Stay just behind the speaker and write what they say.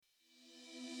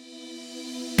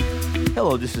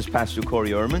Hello, this is Pastor Corey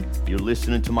Ehrman. You're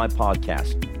listening to my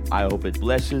podcast. I hope it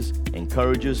blesses,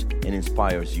 encourages, and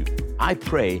inspires you. I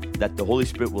pray that the Holy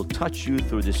Spirit will touch you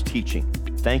through this teaching.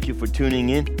 Thank you for tuning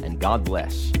in, and God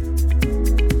bless.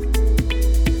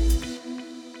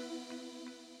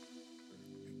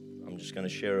 I'm just going to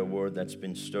share a word that's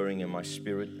been stirring in my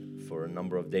spirit for a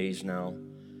number of days now.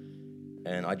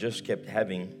 And I just kept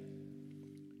having,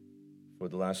 for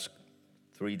the last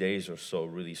 3 days or so,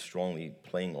 really strongly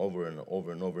playing over and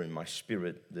over and over in my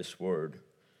spirit this word.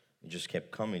 It just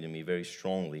kept coming to me very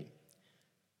strongly.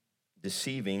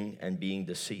 Deceiving and being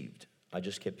deceived. I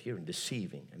just kept hearing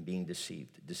deceiving and being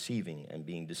deceived, deceiving and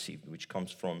being deceived, which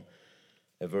comes from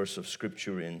a verse of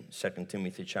scripture in 2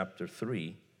 Timothy chapter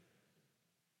 3,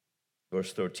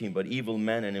 verse 13. But evil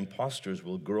men and impostors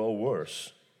will grow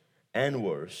worse and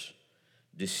worse,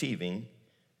 deceiving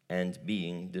and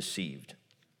being deceived.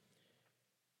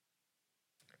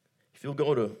 If you'll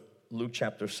go to Luke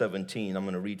chapter 17, I'm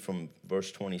going to read from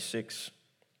verse 26.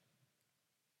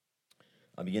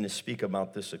 I began to speak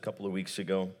about this a couple of weeks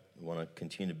ago. I want to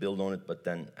continue to build on it, but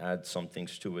then add some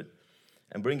things to it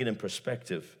and bring it in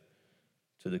perspective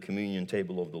to the communion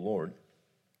table of the Lord.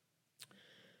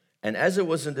 And as it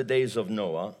was in the days of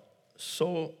Noah,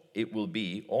 so it will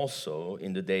be also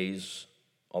in the days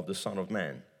of the Son of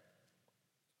Man.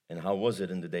 And how was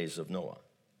it in the days of Noah?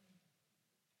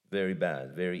 Very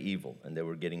bad, very evil, and they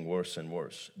were getting worse and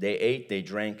worse. They ate, they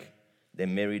drank, they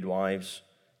married wives,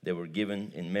 they were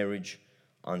given in marriage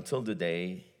until the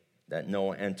day that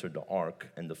Noah entered the ark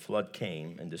and the flood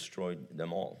came and destroyed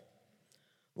them all.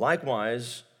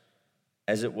 Likewise,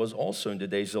 as it was also in the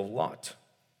days of Lot.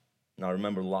 Now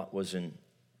remember, Lot was in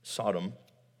Sodom,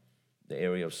 the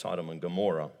area of Sodom and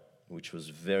Gomorrah, which was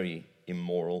very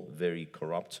immoral, very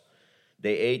corrupt.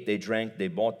 They ate, they drank, they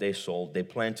bought, they sold, they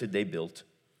planted, they built.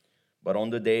 But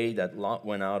on the day that Lot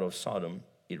went out of Sodom,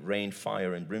 it rained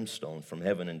fire and brimstone from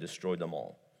heaven and destroyed them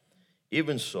all.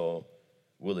 Even so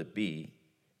will it be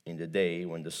in the day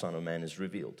when the Son of Man is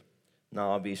revealed. Now,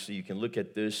 obviously, you can look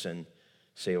at this and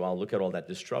say, well, look at all that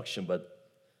destruction, but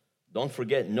don't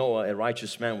forget Noah, a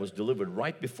righteous man, was delivered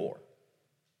right before.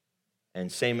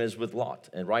 And same as with Lot,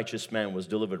 a righteous man was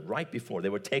delivered right before. They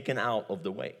were taken out of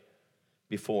the way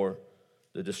before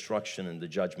the destruction and the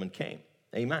judgment came.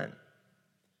 Amen.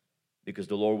 Because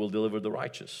the Lord will deliver the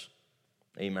righteous.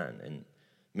 Amen. And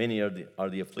many are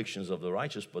the afflictions of the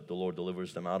righteous, but the Lord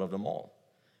delivers them out of them all.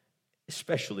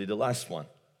 Especially the last one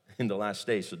in the last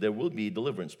days. So there will be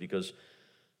deliverance because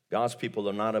God's people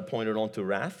are not appointed unto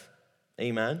wrath.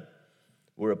 Amen.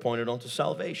 We're appointed unto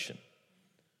salvation.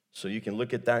 So you can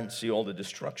look at that and see all the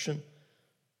destruction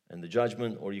and the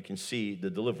judgment, or you can see the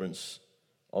deliverance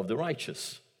of the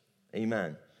righteous.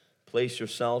 Amen. Place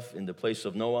yourself in the place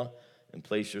of Noah and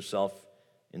place yourself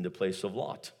in the place of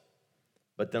Lot.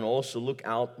 But then also look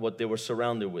out what they were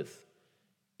surrounded with.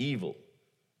 Evil.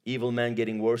 Evil men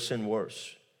getting worse and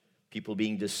worse. People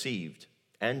being deceived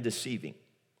and deceiving.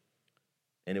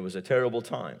 And it was a terrible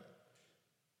time.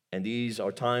 And these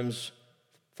are times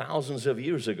thousands of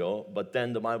years ago, but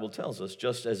then the Bible tells us,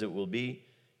 just as it will be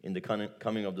in the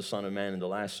coming of the Son of Man in the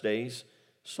last days,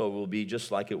 so it will be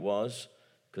just like it was,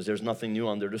 because there's nothing new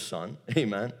under the sun.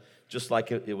 Amen. Just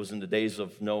like it was in the days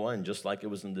of Noah and just like it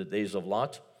was in the days of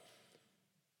Lot.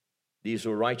 These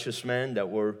were righteous men that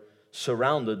were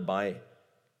surrounded by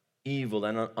evil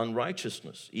and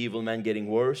unrighteousness. Evil men getting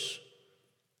worse.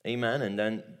 Amen. And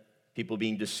then people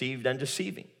being deceived and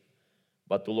deceiving.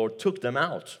 But the Lord took them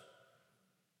out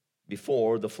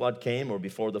before the flood came or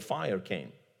before the fire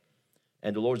came.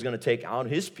 And the Lord's going to take out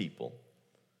His people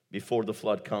before the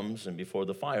flood comes and before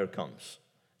the fire comes.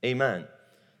 Amen.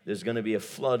 There's going to be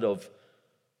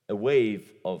a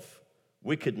wave of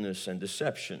wickedness and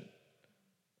deception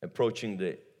approaching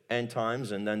the end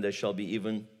times, and then there shall be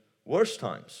even worse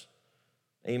times.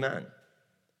 Amen.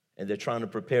 And they're trying to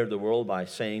prepare the world by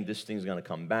saying this thing's going to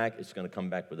come back. It's going to come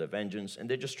back with a vengeance. And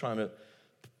they're just trying to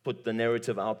put the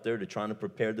narrative out there. They're trying to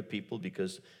prepare the people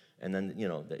because, and then, you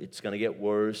know, it's going to get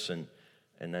worse. And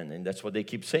that's what they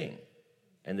keep saying.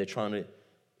 And they're trying to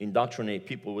indoctrinate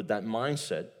people with that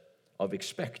mindset of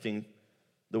expecting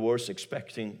the worst,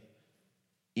 expecting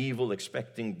evil,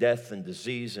 expecting death and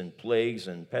disease and plagues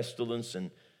and pestilence and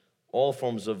all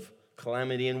forms of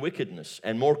calamity and wickedness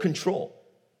and more control.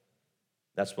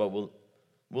 That's what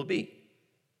will be.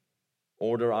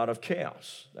 Order out of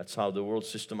chaos. That's how the world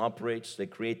system operates. They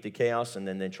create the chaos and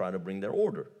then they try to bring their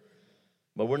order.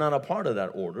 But we're not a part of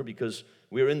that order because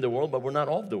we're in the world, but we're not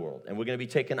of the world. And we're going to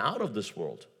be taken out of this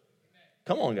world.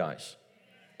 Come on, guys.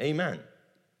 Amen.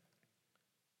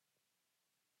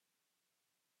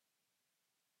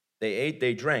 They ate,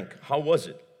 they drank. How was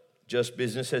it? just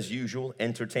business as usual,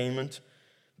 entertainment,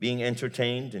 being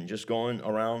entertained and just going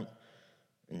around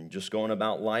and just going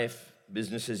about life,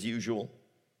 business as usual.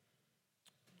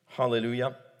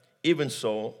 Hallelujah. Even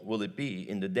so will it be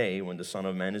in the day when the Son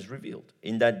of Man is revealed.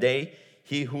 In that day,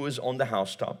 he who is on the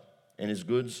housetop and his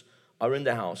goods are in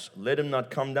the house, let him not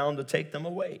come down to take them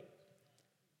away.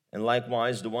 And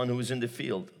likewise, the one who is in the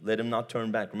field, let him not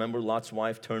turn back. Remember, Lot's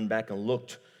wife turned back and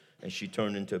looked, and she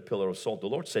turned into a pillar of salt. The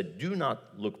Lord said, do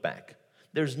not look back.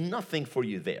 There's nothing for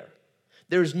you there.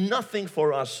 There's nothing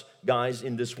for us, guys,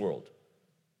 in this world.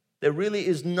 There really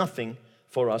is nothing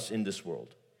for us in this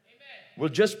world. We're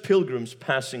just pilgrims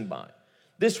passing by.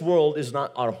 This world is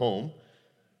not our home.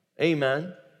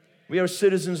 Amen. We are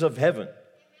citizens of heaven.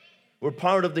 We're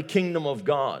part of the kingdom of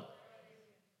God,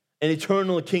 an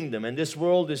eternal kingdom. And this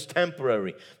world is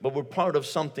temporary, but we're part of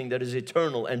something that is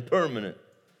eternal and permanent.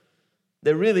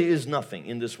 There really is nothing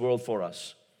in this world for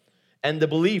us. And the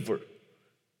believer,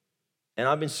 and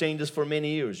I've been saying this for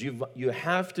many years, you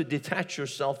have to detach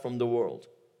yourself from the world.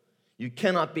 You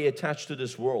cannot be attached to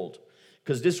this world,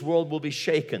 because this world will be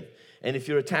shaken. And if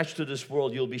you're attached to this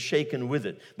world, you'll be shaken with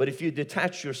it. But if you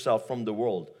detach yourself from the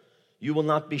world, you will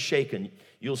not be shaken.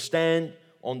 You'll stand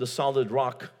on the solid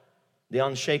rock, the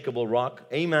unshakable rock.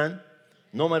 Amen.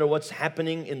 No matter what's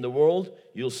happening in the world,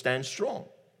 you'll stand strong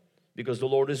because the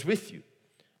Lord is with you.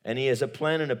 And He has a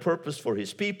plan and a purpose for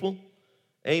His people.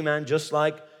 Amen. Just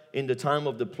like in the time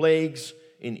of the plagues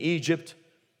in Egypt,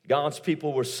 God's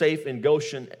people were safe in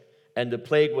Goshen and the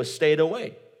plague was stayed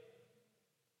away.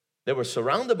 They were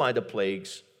surrounded by the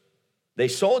plagues. They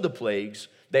saw the plagues.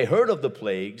 They heard of the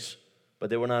plagues, but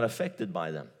they were not affected by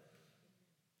them.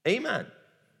 Amen.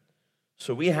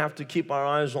 So we have to keep our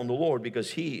eyes on the Lord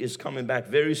because He is coming back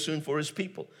very soon for His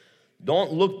people.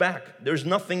 Don't look back. There's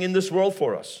nothing in this world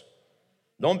for us.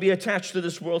 Don't be attached to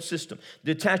this world system.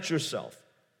 Detach yourself.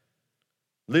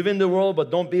 Live in the world, but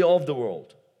don't be of the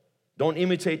world. Don't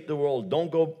imitate the world.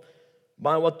 Don't go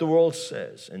by what the world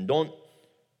says. And don't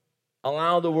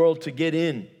allow the world to get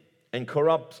in and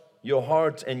corrupt your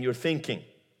heart and your thinking.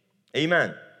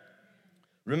 Amen.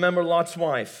 Remember Lot's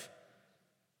wife.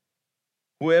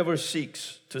 Whoever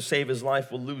seeks to save his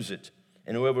life will lose it.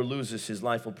 And whoever loses his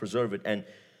life will preserve it. And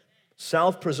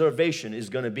self-preservation is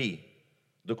going to be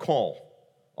the call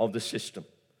of the system.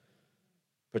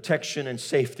 Protection and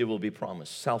safety will be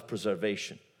promised.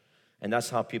 Self-preservation. And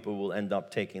that's how people will end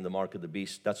up taking the mark of the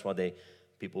beast. That's why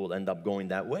people will end up going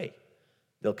that way.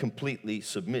 They'll completely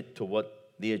submit to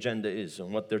what the agenda is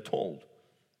and what they're told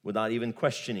without even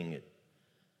questioning it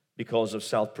because of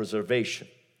self-preservation.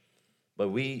 But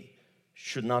we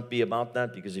should not be about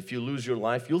that, because if you lose your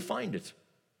life, you'll find it.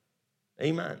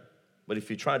 Amen. But if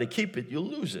you try to keep it, you'll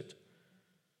lose it.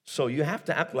 So you have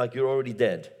to act like you're already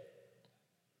dead.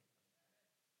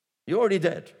 You're already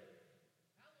dead.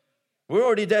 We're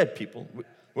already dead, people.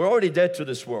 We're already dead to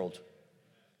this world.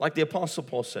 Like the Apostle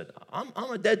Paul said, I'm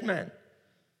a dead man.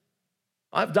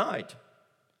 I've died.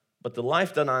 But the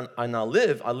life that I now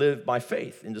live, I live by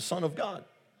faith in the Son of God.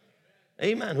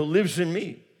 Amen. Who lives in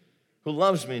me, who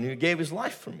loves me, and who gave His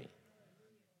life for me.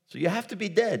 So you have to be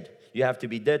dead. You have to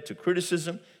be dead to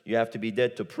criticism. You have to be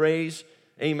dead to praise.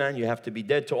 Amen. You have to be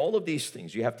dead to all of these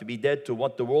things. You have to be dead to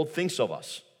what the world thinks of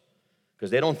us,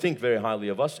 because they don't think very highly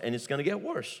of us, and it's going to get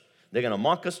worse. They're going to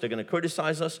mock us. They're going to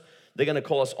criticize us. They're going to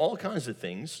call us all kinds of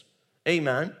things.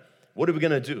 Amen. What are we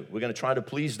going to do? We're going to try to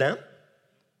please them,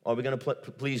 or are we going to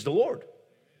please the Lord?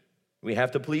 We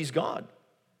have to please God.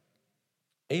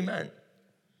 Amen.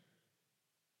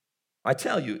 I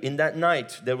tell you, in that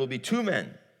night, there will be two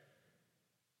men,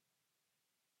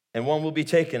 and one will be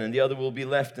taken and the other will be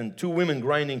left, and two women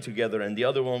grinding together, and the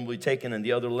other one will be taken and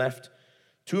the other left.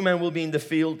 Two men will be in the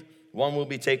field, one will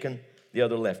be taken, the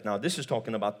other left. Now, this is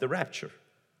talking about the rapture,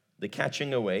 the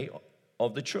catching away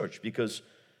of the church, because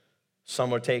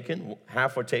some are taken,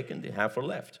 half are taken, the half are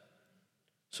left.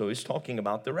 So he's talking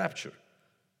about the rapture.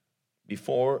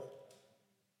 Before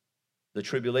the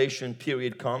tribulation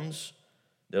period comes,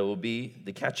 there will be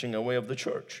the catching away of the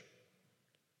church.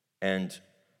 And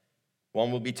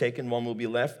one will be taken, one will be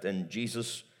left. And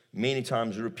Jesus many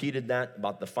times repeated that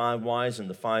about the 5 wise and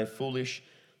the 5 foolish,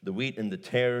 the wheat and the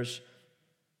tares.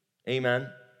 Amen.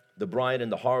 The bride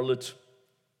and the harlot,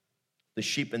 the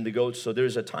sheep and the goats. So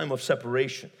there's a time of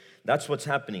separation. That's what's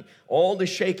happening. All the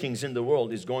shakings in the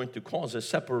world is going to cause a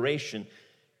separation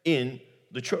in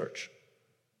the church.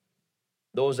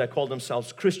 Those that call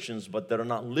themselves Christians but that are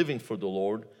not living for the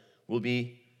Lord will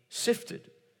be sifted,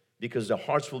 because their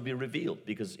hearts will be revealed.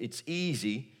 Because it's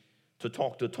easy to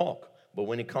talk, but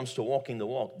when it comes to walking the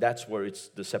walk, that's where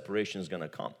the separation is going to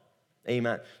come.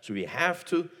 Amen. So we have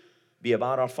to be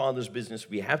about our Father's business.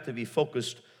 We have to be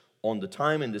focused on the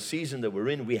time and the season that we're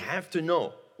in. We have to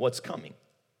know what's coming.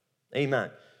 Amen.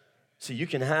 So you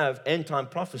can have end-time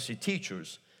prophecy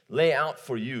teachers lay out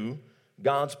for you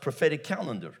God's prophetic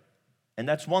calendar. And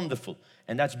that's wonderful.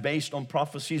 And that's based on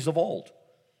prophecies of old.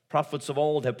 Prophets of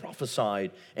old have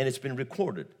prophesied, and it's been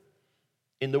recorded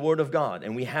in the Word of God.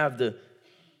 And we have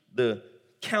the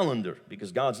calendar,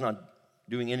 because God's not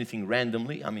doing anything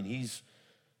randomly. I mean, He's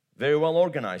very well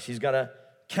organized. He's got a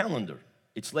calendar.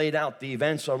 It's laid out. The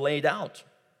events are laid out.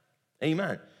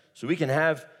 Amen. So we can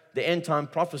have the end-time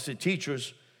prophecy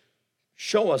teachers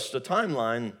show us the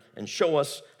timeline and show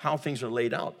us how things are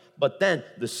laid out. But then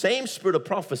the same spirit of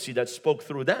prophecy that spoke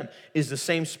through them is the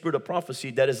same spirit of prophecy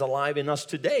that is alive in us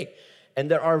today. And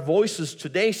there are voices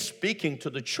today speaking to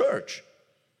the church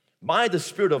by the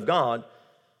Spirit of God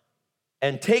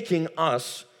and taking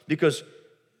us, because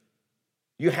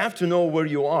you have to know where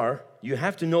you are. You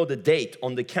have to know the date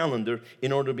on the calendar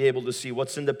in order to be able to see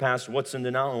what's in the past, what's in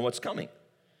the now, and what's coming.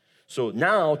 So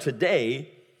now, today,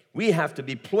 we have to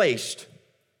be placed,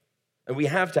 and we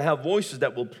have to have voices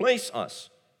that will place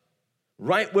us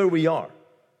right where we are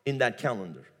in that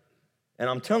calendar. And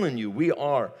I'm telling you, we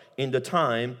are in the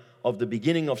time of the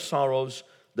beginning of sorrows,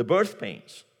 the birth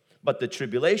pains. But the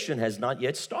tribulation has not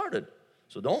yet started.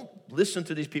 So don't listen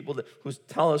to these people who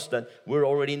tell us that we're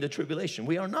already in the tribulation.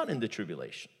 We are not in the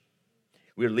tribulation.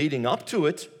 We're leading up to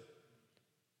it.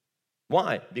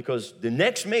 Why? Because the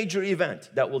next major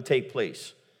event that will take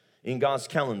place in God's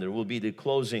calendar will be the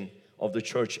closing of the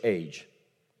church age.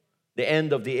 The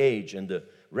end of the age and the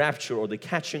rapture or the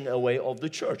catching away of the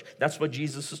church. That's what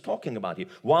Jesus is talking about here.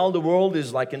 While the world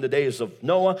is like in the days of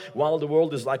Noah, while the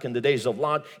world is like in the days of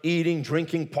Lot, eating,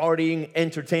 drinking, partying,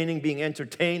 entertaining, being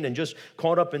entertained, and just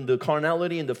caught up in the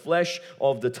carnality and the flesh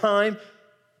of the time,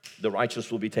 the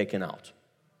righteous will be taken out.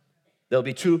 There'll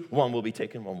be two, one will be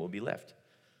taken, one will be left.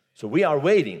 So we are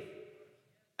waiting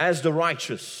as the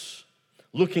righteous,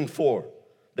 looking for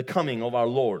the coming of our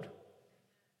Lord.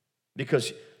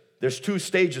 Because there's two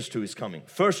stages to His coming.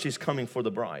 First, He's coming for the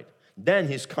bride. Then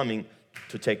He's coming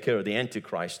to take care of the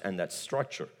Antichrist and that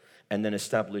structure, and then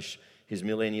establish His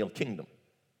millennial kingdom.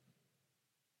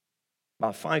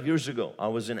 About 5 years ago, I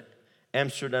was in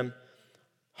Amsterdam,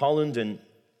 Holland, and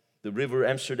the River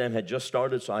Amsterdam had just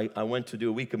started, so I went to do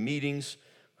a week of meetings.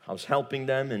 I was helping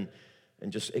them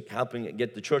and just helping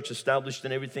get the church established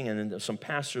and everything. And then some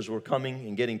pastors were coming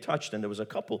and getting touched, and there was a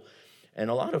couple,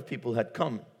 and a lot of people had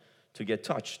come to get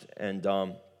touched. And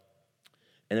then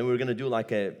we were going to do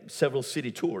like a several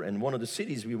city tour. And one of the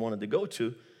cities we wanted to go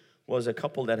to was a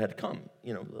couple that had come,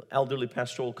 you know, elderly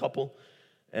pastoral couple.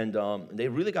 And they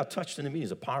really got touched in the meetings.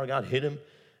 The power of God hit them.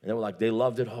 And they were like, they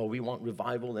loved it. Oh, we want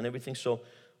revival and everything. So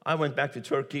I went back to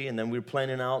Turkey, and then we were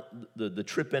planning out the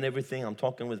trip and everything. I'm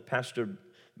talking with Pastor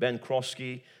Ben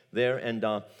Krosky there. And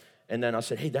then I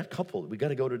said, hey, that couple, we got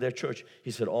to go to their church.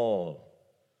 He said, oh,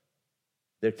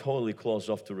 they're totally closed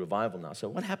off to revival now. I said,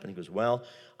 what happened? He goes, well,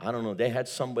 I don't know. They had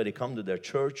somebody come to their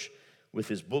church with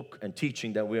his book and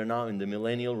teaching that we are now in the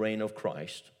millennial reign of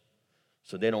Christ.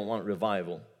 So they don't want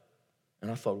revival.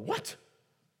 And I thought, what?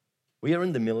 We are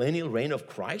in the millennial reign of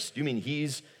Christ? You mean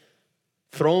He's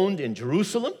throned in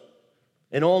Jerusalem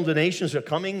and all the nations are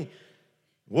coming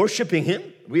worshiping Him?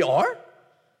 We are?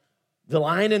 The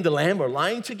lion and the lamb are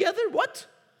lying together? What?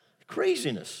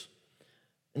 Craziness.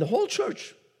 And the whole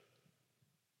church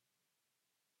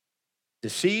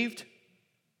deceived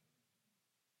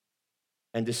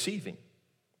and deceiving.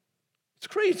 It's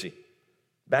crazy.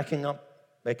 Backing out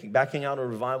of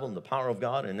revival and the power of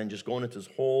God, and then just going into this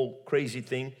whole crazy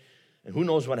thing. And who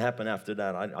knows what happened after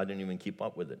that? I didn't even keep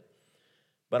up with it.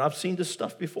 But I've seen this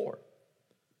stuff before.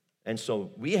 And so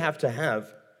we have to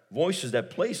have voices that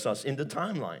place us in the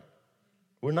timeline.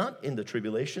 We're not in the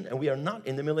tribulation, and we are not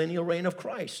in the millennial reign of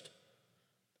Christ.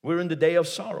 We're in the day of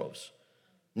sorrows,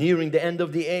 nearing the end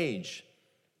of the age,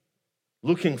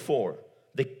 looking for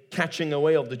the catching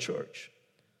away of the church,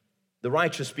 the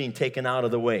righteous being taken out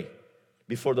of the way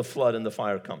before the flood and the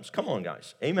fire comes. Come on,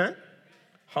 guys. Amen?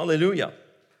 Hallelujah.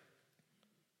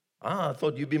 I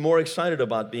thought you'd be more excited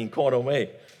about being caught away.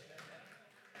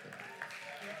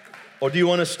 Or do you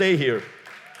want to stay here?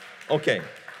 Okay.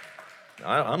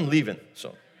 I'm leaving,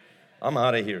 so I'm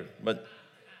out of here. But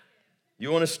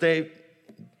you want to stay?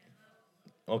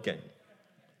 Okay.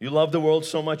 You love the world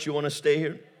so much you want to stay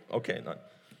here? Okay.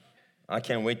 I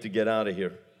can't wait to get out of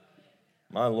here.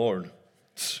 My Lord.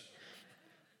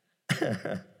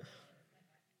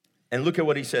 And look at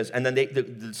what he says. And then the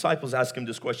disciples ask him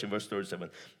this question, verse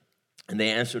 37. And they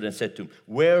answered and said to him,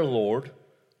 where, Lord?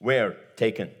 Where?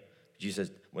 Taken.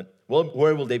 Jesus, well,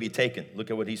 where will they be taken?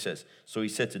 Look at what he says. So he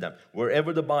said to them,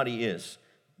 wherever the body is,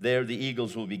 there the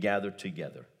eagles will be gathered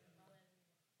together.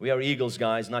 We are eagles,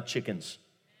 guys, not chickens.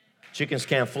 Chickens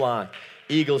can't fly.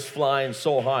 Eagles fly and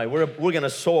so high. We're going to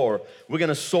soar. We're going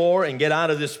to soar and get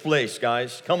out of this place,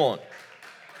 guys. Come on.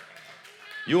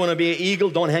 You want to be an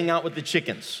eagle? Don't hang out with the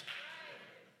chickens.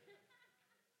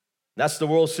 That's the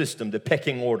world system, the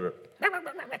pecking order.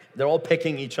 They're all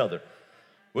pecking each other.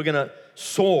 We're going to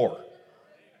soar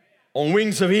on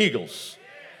wings of eagles.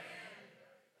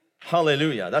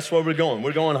 Hallelujah. That's where we're going.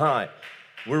 We're going high.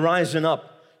 We're rising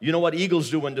up. You know what eagles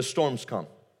do when the storms come?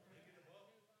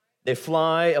 They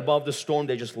fly above the storm.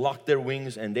 They just lock their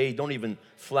wings and they don't even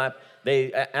flap.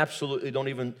 They absolutely don't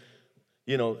even,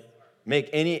 make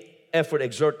any effort,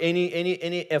 exert any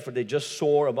effort. They just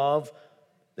soar above.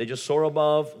 They just soar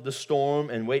above the storm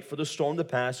and wait for the storm to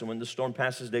pass. And when the storm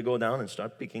passes, they go down and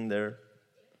start picking their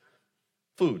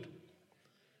food.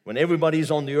 When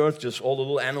everybody's on the earth, just all the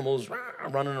little animals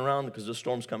running around because the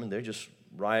storm's coming, they just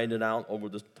ride it out over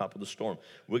the top of the storm.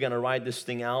 We're going to ride this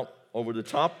thing out over the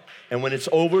top. And when it's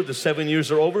over, the 7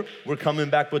 years are over, we're coming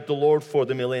back with the Lord for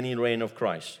the millennial reign of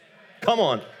Christ. Come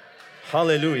on.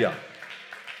 Hallelujah.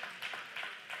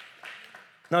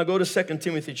 Now go to 2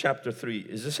 Timothy chapter 3.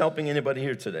 Is this helping anybody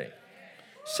here today?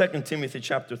 2 Timothy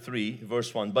chapter 3,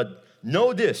 verse 1. But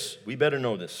know this, we better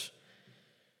know this,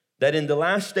 that in the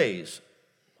last days,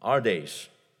 our days,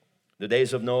 the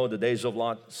days of Noah, the days of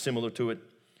Lot, similar to it,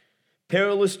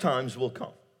 perilous times will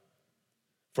come.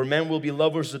 For men will be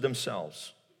lovers of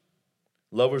themselves,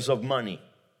 lovers of money,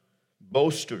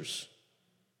 boasters,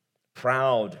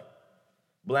 proud,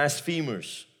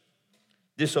 blasphemers,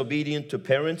 disobedient to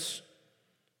parents.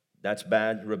 That's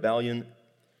bad. Rebellion,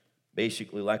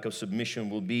 basically lack of submission,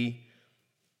 will be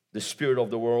the spirit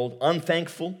of the world.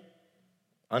 Unthankful,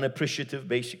 unappreciative,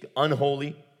 basically,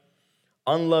 unholy,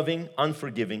 unloving,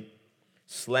 unforgiving,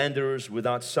 slanderers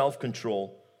without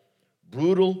self-control,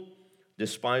 brutal,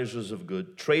 despisers of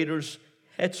good, traitors,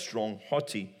 headstrong,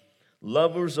 haughty,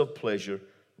 lovers of pleasure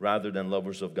rather than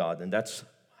lovers of God. And that's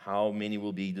how many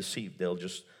will be deceived. They'll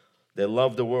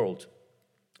love the world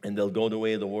and they'll go the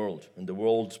way of the world. And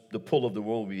the pull of the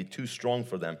world will be too strong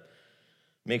for them.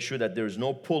 Make sure that there's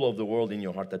no pull of the world in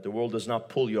your heart, that the world does not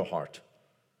pull your heart.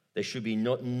 There should be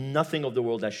nothing of the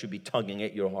world that should be tugging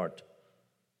at your heart.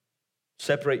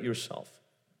 Separate yourself.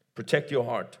 Protect your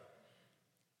heart.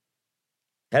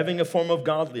 Having a form of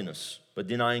godliness, but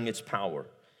denying its power.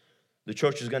 The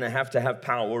church is going to have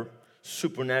power,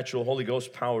 supernatural Holy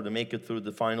Ghost power to make it through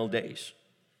the final days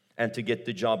and to get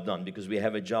the job done, because we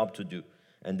have a job to do.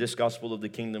 And this gospel of the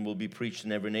kingdom will be preached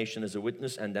in every nation as a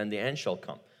witness, and then the end shall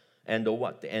come. End of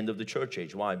what? The end of the church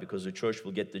age. Why? Because the church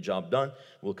will get the job done,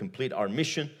 we'll complete our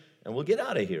mission, and we'll get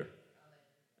out of here.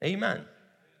 Amen.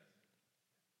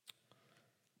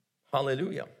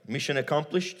 Hallelujah. Mission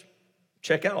accomplished.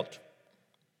 Check out.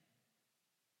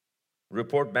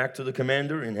 Report back to the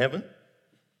commander in heaven.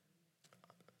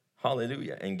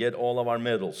 Hallelujah. And get all of our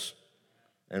medals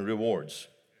and rewards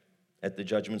at the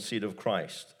judgment seat of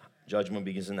Christ. Judgment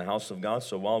begins in the house of God.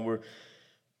 So while we're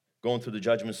going through the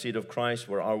judgment seat of Christ,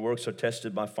 where our works are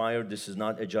tested by fire, this is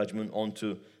not a judgment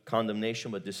onto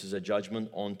condemnation, but this is a judgment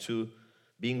onto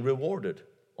being rewarded,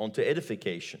 onto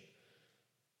edification.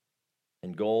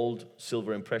 And gold,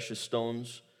 silver, and precious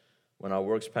stones, when our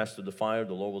works pass through the fire,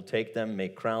 the Lord will take them,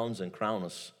 make crowns, and crown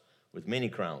us with many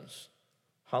crowns.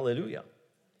 Hallelujah.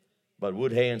 But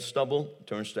wood, hay, and stubble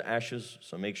turns to ashes,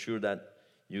 so make sure that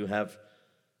you have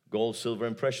gold, silver,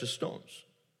 and precious stones.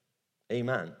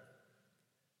 Amen.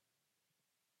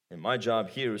 And my job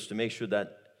here is to make sure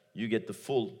that you get the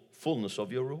fullness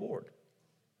of your reward.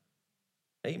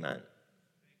 Amen.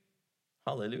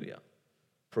 Hallelujah.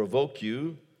 Provoke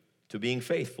you to being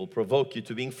faithful, provoke you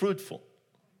to being fruitful.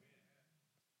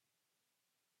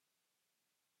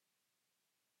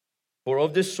 For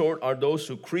of this sort are those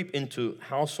who creep into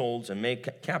households and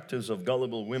make captives of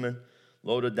gullible women,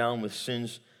 loaded down with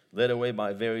sins, led away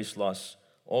by various lusts,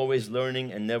 always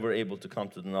learning and never able to come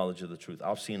to the knowledge of the truth.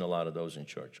 I've seen a lot of those in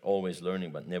church, always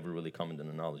learning but never really coming to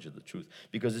the knowledge of the truth.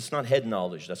 Because it's not head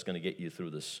knowledge that's going to get you through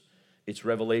this. It's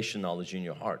revelation knowledge in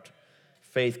your heart.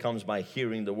 Faith comes by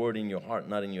hearing the word in your heart,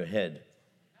 not in your head.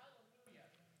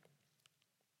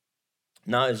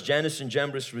 Now, as Jannes and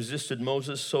Jambres resisted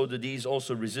Moses, so did these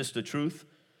also resist the truth.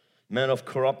 Men of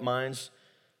corrupt minds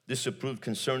disapproved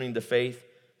concerning the faith,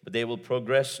 but they will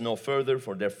progress no further,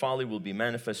 for their folly will be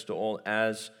manifest to all,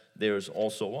 as theirs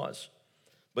also was.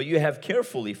 But you have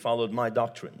carefully followed my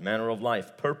doctrine, manner of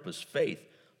life, purpose, faith,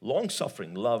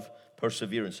 long-suffering, love,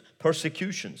 perseverance,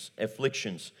 persecutions,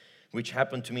 afflictions, which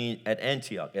happened to me at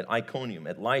Antioch, at Iconium,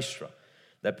 at Lystra,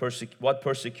 what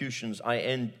persecutions I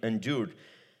endured,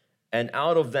 and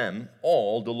out of them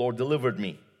all the Lord delivered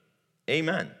me.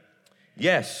 Amen.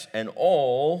 Yes, and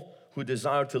all who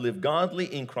desire to live godly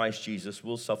in Christ Jesus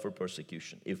will suffer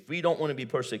persecution. If we don't want to be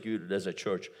persecuted as a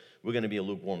church, we're going to be a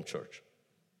lukewarm church.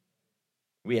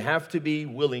 We have to be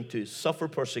willing to suffer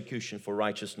persecution for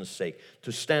righteousness' sake,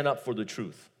 to stand up for the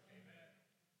truth.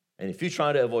 And if you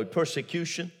try to avoid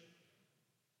persecution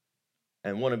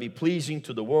and want to be pleasing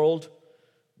to the world,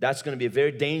 that's going to be a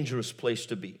very dangerous place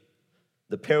to be.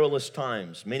 The perilous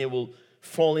times, many will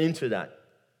fall into that.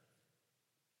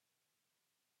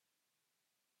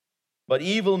 But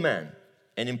evil men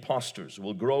and impostors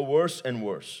will grow worse and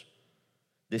worse,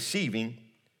 deceiving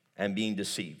and being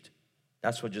deceived.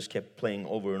 That's what just kept playing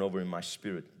over and over in my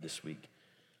spirit this week.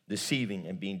 Deceiving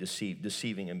and being deceived,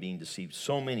 deceiving and being deceived.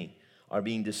 So many are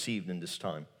being deceived in this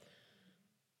time.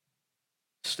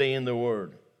 Stay in the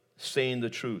Word. Stay in the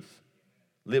truth.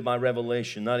 Live by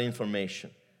revelation, not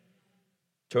information.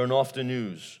 Turn off the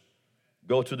news.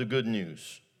 Go to the good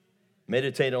news.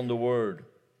 Meditate on the Word.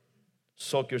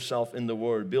 Soak yourself in the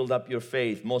Word. Build up your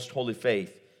faith, most holy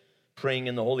faith. Praying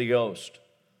in the Holy Ghost.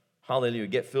 Hallelujah.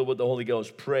 Get filled with the Holy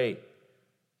Ghost. Pray.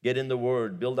 Get in the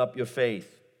Word. Build up your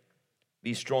faith.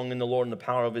 Be strong in the Lord and the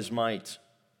power of His might.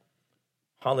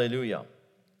 Hallelujah.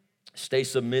 Stay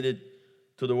submitted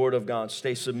to the Word of God.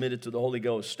 Stay submitted to the Holy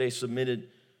Ghost. Stay submitted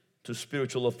to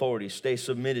spiritual authority. Stay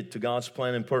submitted to God's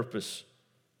plan and purpose.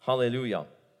 Hallelujah.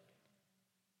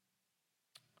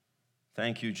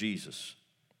 Thank you, Jesus.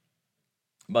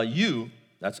 But you,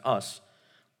 that's us,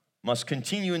 must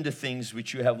continue in the things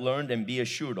which you have learned and be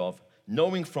assured of,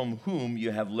 knowing from whom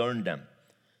you have learned them,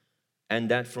 and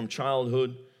that from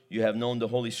childhood you have known the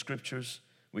Holy Scriptures,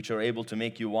 which are able to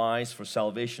make you wise for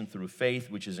salvation through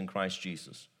faith, which is in Christ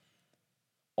Jesus.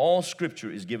 All Scripture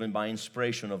is given by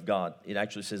inspiration of God. It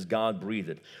actually says God breathed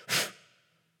it.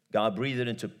 God breathed it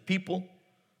into people,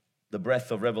 the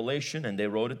breath of revelation, and they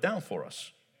wrote it down for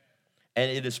us. And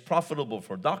it is profitable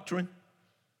for doctrine.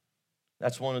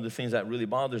 That's one of the things that really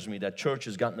bothers me, that church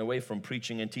has gotten away from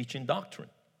preaching and teaching doctrine.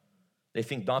 They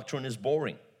think doctrine is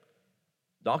boring.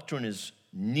 Doctrine is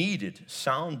needed.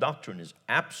 Sound doctrine is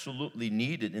absolutely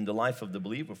needed in the life of the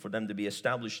believer for them to be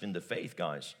established in the faith,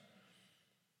 guys.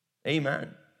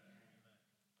 Amen.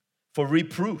 For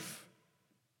reproof.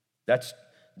 That's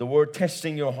the word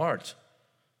testing your heart.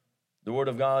 The Word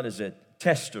of God is a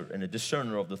tester and a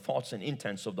discerner of the thoughts and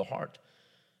intents of the heart.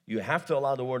 You have to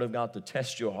allow the Word of God to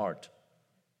test your heart.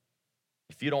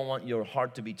 If you don't want your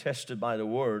heart to be tested by the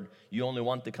Word, you only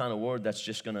want the kind of Word that's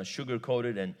just going to sugarcoat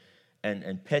it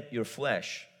and pet your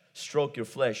flesh, stroke your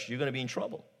flesh, you're going to be in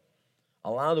trouble.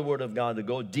 Allow the Word of God to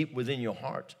go deep within your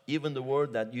heart, even the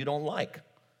word that you don't like,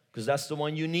 because that's the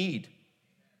one you need.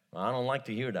 I don't like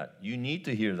to hear that. You need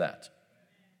to hear that.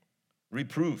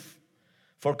 Reproof.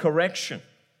 For correction.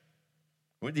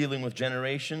 We're dealing with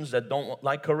generations that don't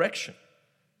like correction.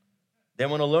 They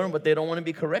want to learn, but they don't want to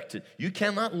be corrected. You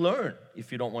cannot learn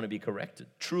if you don't want to be corrected.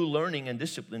 True learning and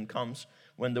discipline comes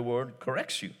when the Word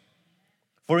corrects you.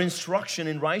 For instruction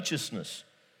in righteousness.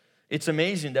 It's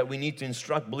amazing that we need to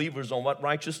instruct believers on what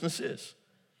righteousness is.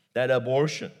 That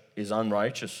abortion is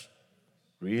unrighteous.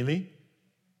 Really?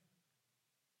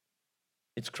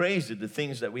 It's crazy, the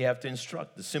things that we have to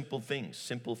instruct, the simple things,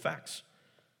 simple facts,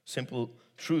 simple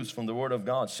truths from the Word of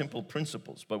God, simple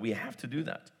principles. But we have to do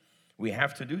that. We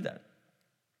have to do that.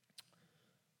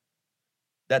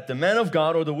 That the man of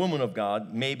God or the woman of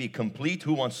God may be complete.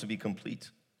 Who wants to be complete?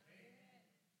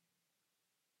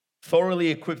 Thoroughly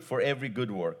equipped for every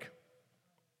good work.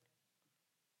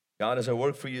 God has a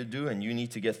work for you to do, and you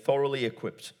need to get thoroughly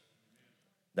equipped.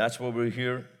 That's what we're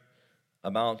here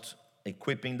about,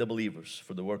 equipping the believers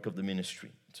for the work of the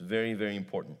ministry. It's very, very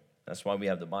important. That's why we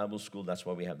have the Bible school. That's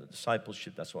why we have the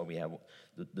discipleship. That's why we have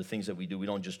the things that we do. We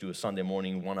don't just do a Sunday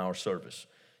morning 1-hour service.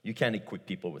 You can't equip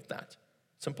people with that.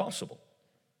 It's impossible.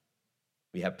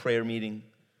 We have prayer meeting.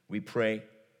 We pray.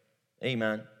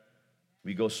 Amen.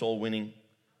 We go soul winning.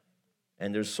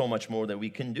 And there's so much more that we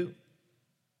can do.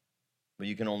 But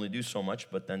you can only do so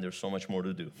much, but then there's so much more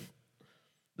to do.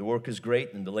 The work is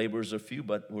great and the laborers are few,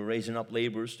 but we're raising up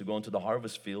laborers to go into the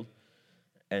harvest field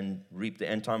and reap the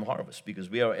end time harvest, because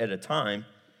we are at a time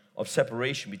of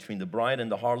separation between the bride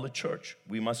and the harlot church.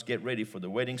 We must get ready for the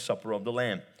wedding supper of the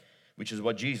Lamb, which is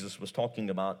what Jesus was talking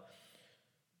about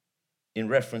in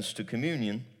reference to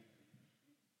communion,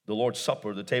 the Lord's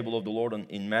Supper, the table of the Lord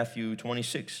in Matthew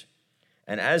 26.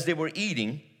 And as they were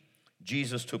eating,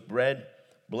 Jesus took bread,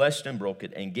 blessed and broke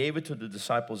it, and gave it to the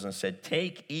disciples and said,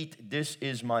 "Take, eat, this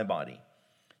is my body."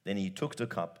 Then he took the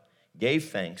cup, gave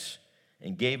thanks,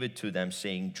 and gave it to them,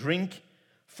 saying, "Drink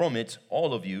from it,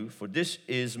 all of you, for this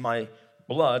is my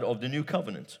blood of the new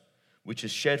covenant, which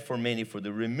is shed for many for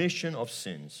the remission of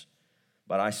sins.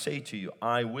 But I say to you,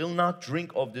 I will not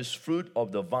drink of this fruit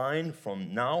of the vine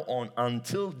from now on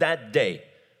until that day."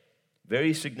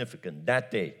 Very significant,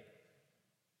 that day.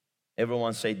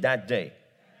 Everyone say that day.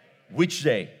 Which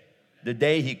day? The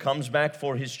day He comes back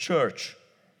for His church.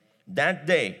 That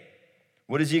day.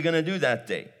 What is He going to do that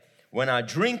day? "When I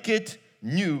drink it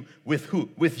new with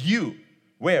who? With you."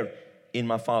 Where? In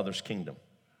my Father's kingdom.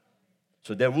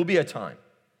 So there will be a time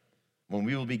when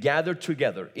we will be gathered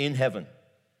together in heaven,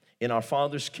 in our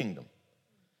Father's kingdom,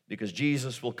 because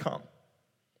Jesus will come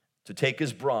to take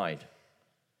His bride.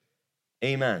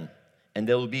 Amen. And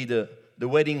there will be the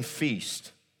wedding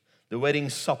feast, the wedding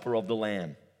supper of the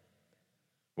Lamb,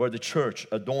 where the church,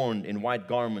 adorned in white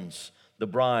garments, the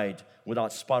bride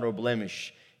without spot or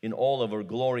blemish, in all of her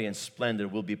glory and splendor,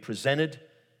 will be presented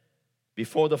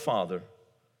before the Father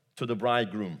to the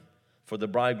bridegroom. For the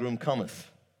bridegroom cometh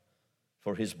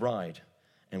for his bride,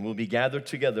 and we'll be gathered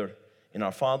together in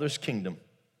our Father's kingdom.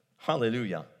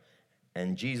 Hallelujah.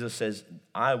 And Jesus says,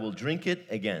 "I will drink it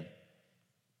again."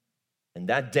 And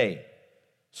that day.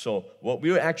 So what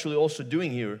we're actually also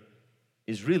doing here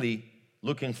is really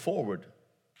looking forward.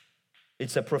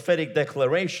 It's a prophetic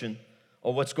declaration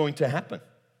of what's going to happen.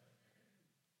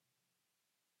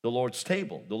 The Lord's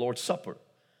table, the Lord's supper.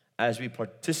 As we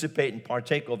participate and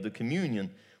partake of the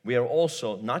communion, we are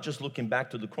also not just looking back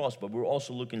to the cross, but we're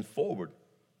also looking forward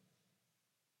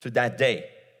to that day.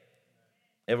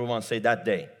 Everyone say that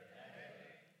day.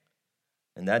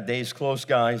 And that day is close,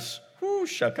 guys.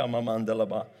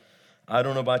 I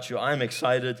don't know about you, I'm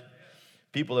excited.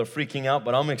 People are freaking out,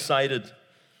 but I'm excited.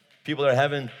 People are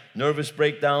having nervous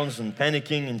breakdowns and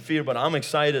panicking and fear, but I'm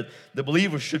excited. The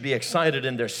believers should be excited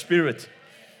in their spirit.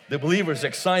 The believers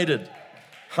excited.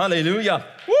 Hallelujah.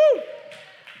 Woo!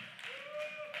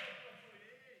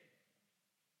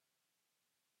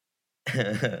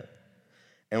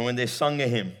 And when they sung a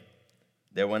hymn,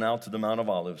 they went out to the Mount of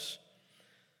Olives.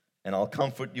 And I'll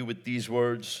comfort you with these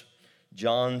words,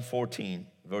 John 14,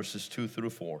 verses 2 through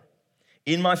 4.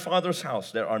 "In my Father's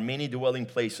house there are many dwelling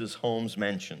places, homes,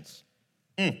 mansions.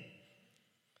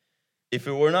 If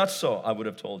it were not so, I would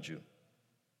have told you.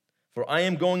 For I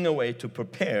am going away to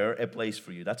prepare a place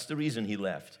for you." That's the reason He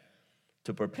left.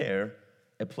 To prepare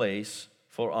a place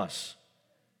for us.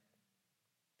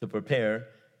 To prepare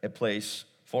a place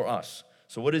for us.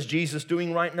 So what is Jesus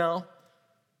doing right now?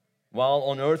 While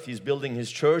on earth He's building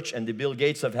His church, and the Bill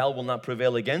Gates of hell will not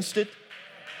prevail against it.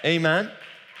 Amen.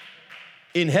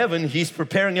 In heaven He's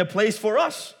preparing a place for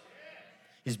us.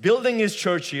 He's building His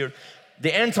church here.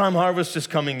 The end time harvest is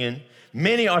coming in.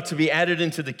 Many are to be added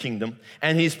into the kingdom,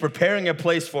 and He's preparing a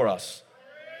place for us.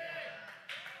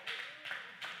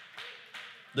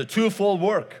 The twofold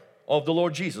work of the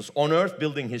Lord Jesus. On earth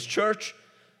building His church,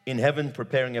 in heaven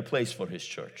preparing a place for His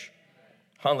church.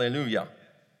 Hallelujah.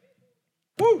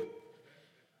 Woo!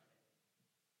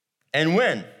 "And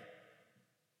when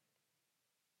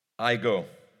I go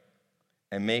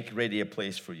and make ready a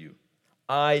place for you,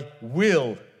 I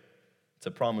will," it's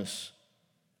a promise,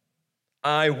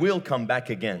 "I will come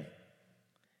back again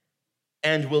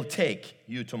and will take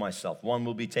you to myself." One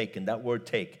will be taken. That word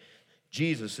take.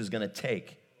 Jesus is going to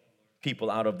take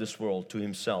people out of this world to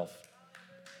Himself.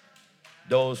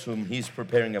 Those whom He's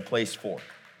preparing a place for.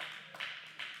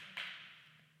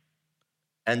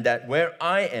 "And that where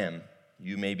I am,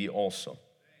 you may be also.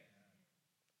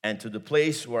 And to the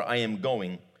place where I am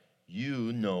going,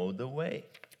 you know the way."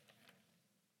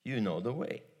 You know the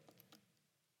way.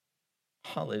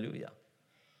 Hallelujah.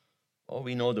 Oh,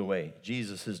 we know the way.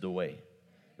 Jesus is the way.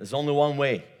 There's only one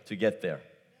way to get there.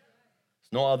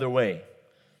 There's no other way.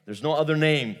 There's no other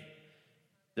name.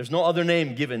 There's no other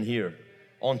name given here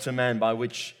unto man by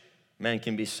which man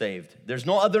can be saved. There's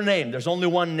no other name. There's only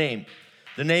one name.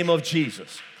 The name of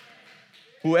Jesus.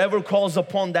 Whoever calls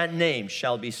upon that name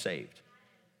shall be saved.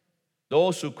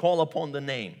 Those who call upon the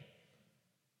name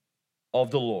of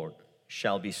the Lord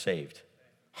shall be saved.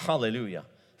 Hallelujah.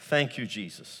 Thank you,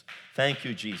 Jesus. Thank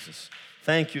you, Jesus.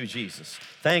 Thank you, Jesus.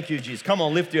 Thank you, Jesus. Come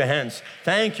on, lift your hands.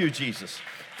 Thank you, Jesus.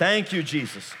 Thank you,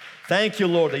 Jesus. Thank you,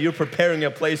 Lord, that you're preparing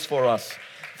a place for us.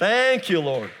 Thank you,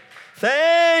 Lord.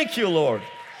 Thank you, Lord.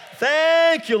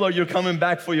 Thank you, Lord, you're coming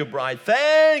back for your bride.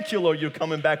 Thank you, Lord, you're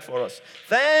coming back for us.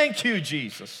 Thank you,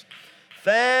 Jesus.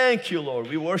 Thank you, Lord.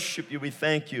 We worship you. We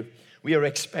thank you. We are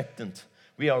expectant.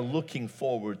 We are looking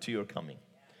forward to your coming.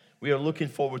 We are looking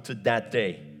forward to that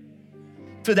day.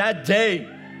 To that day.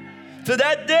 To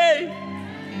that day.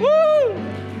 Woo!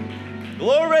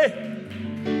 Glory.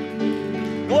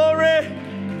 Glory.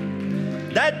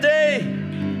 That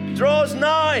day draws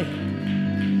nigh.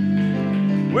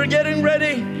 We're getting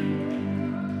ready.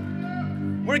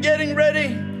 We're getting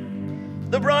ready.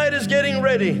 The bride is getting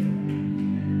ready.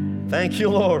 Thank you,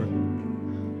 Lord.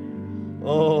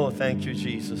 Oh, thank you,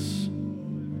 Jesus.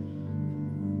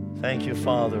 Thank you,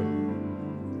 Father.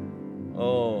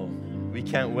 Oh, we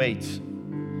can't wait.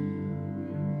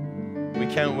 We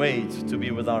can't wait to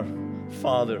be with our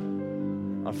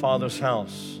Father's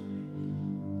house.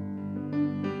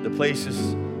 The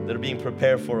places that are being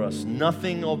prepared for us.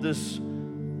 Nothing of this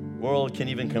world can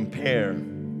even compare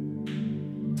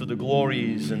to the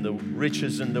glories and the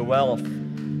riches and the wealth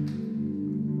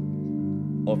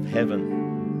of heaven.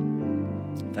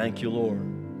 Thank you, Lord.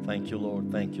 Thank you,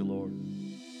 Lord. Thank you, Lord.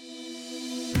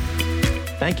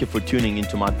 Thank you for tuning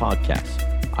into my podcast.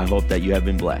 I hope that you have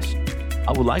been blessed.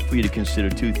 I would like for you to consider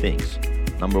two things.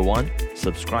 Number one,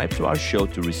 subscribe to our show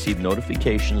to receive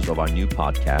notifications of our new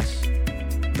podcasts.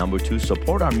 Number two,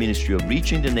 support our ministry of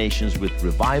reaching the nations with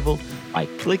revival by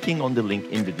clicking on the link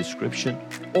in the description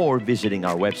or visiting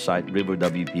our website,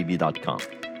 riverwpb.com.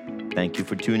 Thank you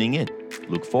for tuning in.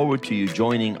 Look forward to you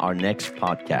joining our next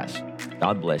podcast.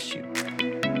 God bless you.